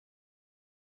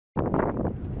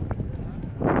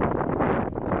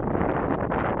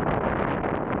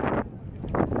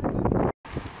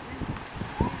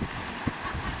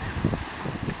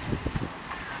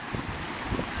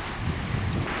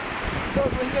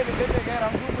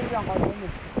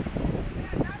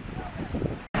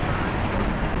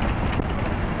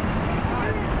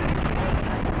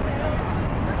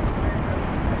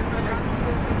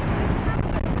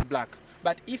Black.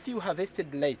 But if you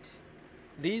harvested late,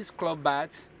 these club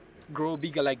buds grow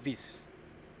bigger like this.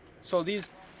 So these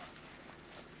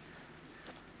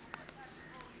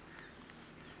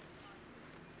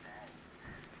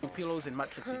pillows and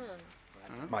mattresses.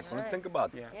 Might want to think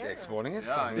about exporting it.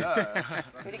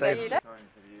 Yeah.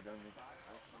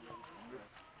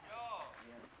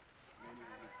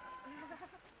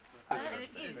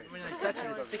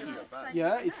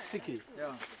 Yeah, it's sticky.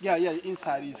 Yeah,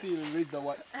 inside you see you read the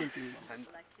what thinking.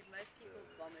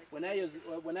 When I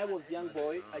was young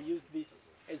boy, I used this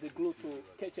as a glue to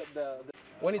catch up the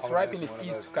when it's ripened, it's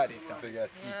easy to cut it. Big ass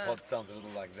teapot sounds a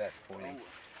little like that for me.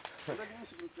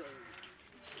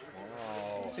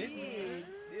 Wow. See?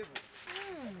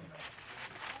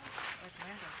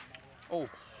 Oh,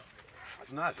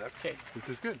 It's nice, okay. This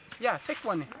is good. Yeah, take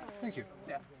one. Thank you.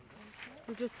 Yeah,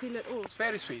 We just peel it all. it's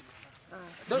very sweet.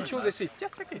 Don't chew the seeds,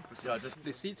 just take it.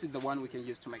 The seeds is the one we can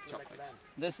use to make chocolates.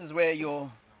 This is where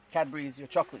your Cadbury's, your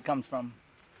chocolate comes from.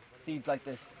 Seeds like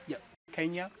this. Yeah,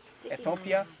 Kenya,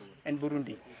 Ethiopia, and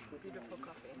Burundi. Beautiful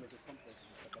coffee.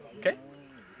 Okay.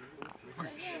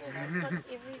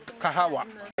 Kahawa.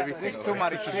 These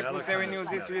turmeric people say we use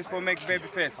this trees for make baby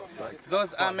face. Those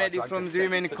are made from the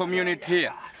Yemen community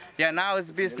here. Yeah, now it's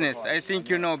business. I think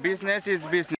you know business is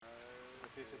business.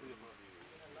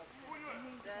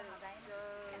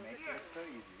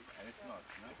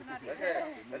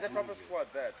 That's a proper squad,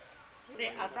 that.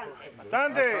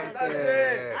 Sunday!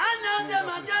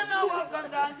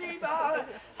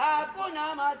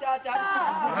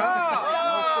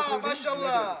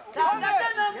 Mashallah!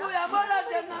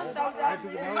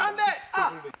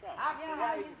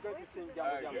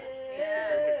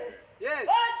 Yes!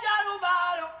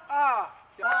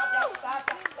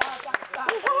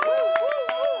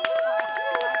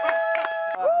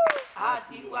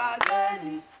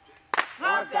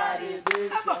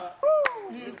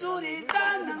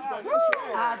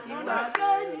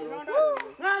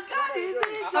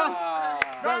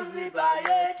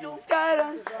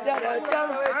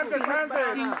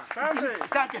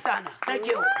 Thank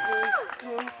you.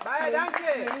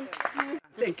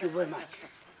 Thank you very much.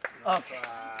 Okay.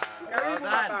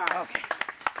 Okay.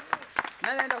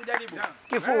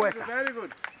 Very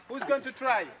good. Who's going to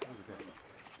try?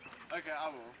 Okay, I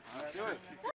will. Do it.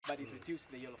 But it reduces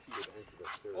the yellow fever.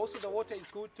 Also, the water is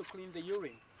good to clean the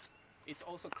urine. It's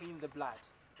also clean the blood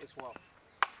as well.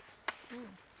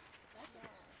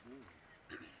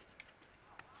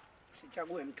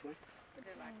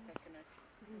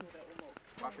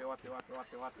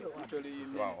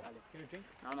 Wow.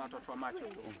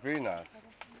 It's very nice.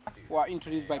 Were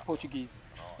introduced by Portuguese,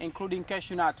 including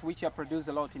cashew nuts, which are produced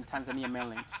a lot in Tanzania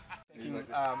mainland. Taking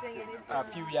a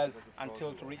few years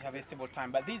until to reach harvestable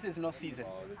time, but this is no season.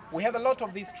 We have a lot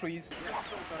of these trees.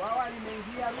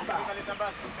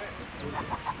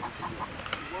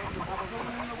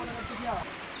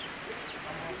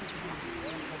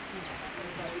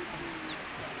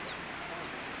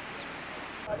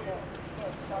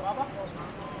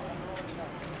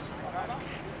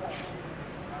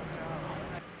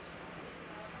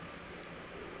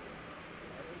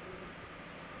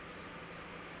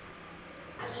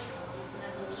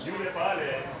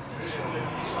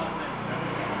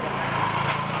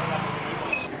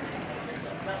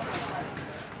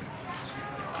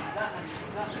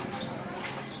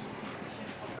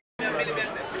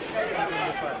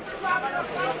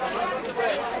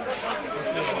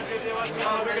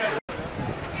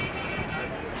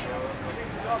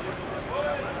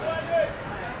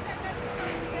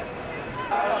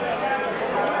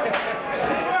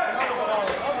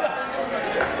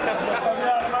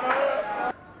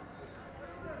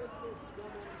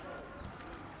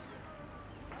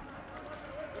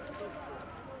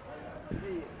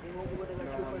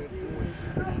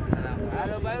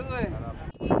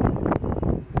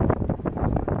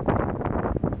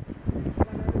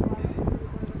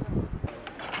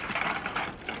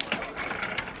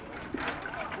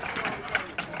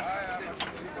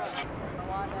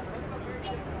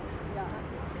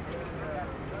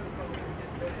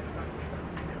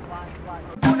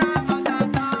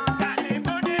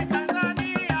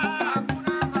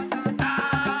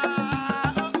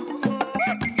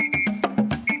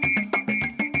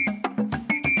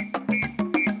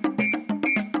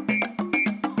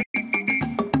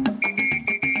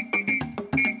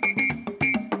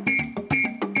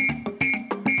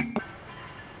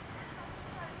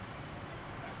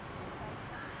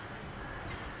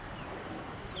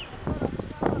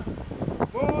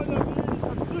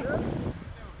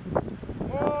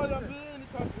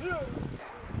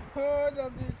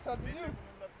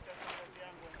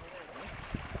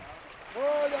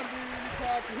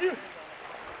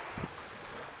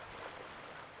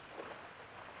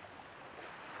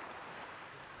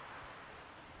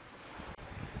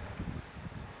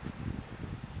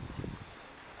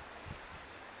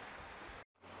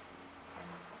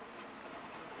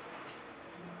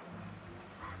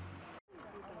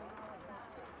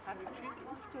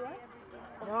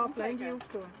 Ja, plenty of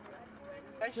store.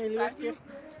 Really I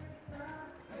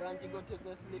want to go to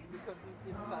the sleep because it's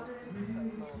difficult.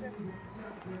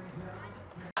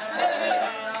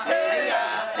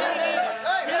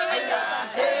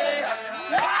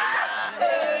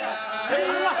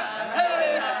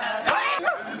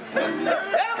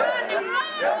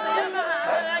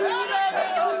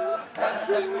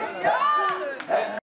 Yeah!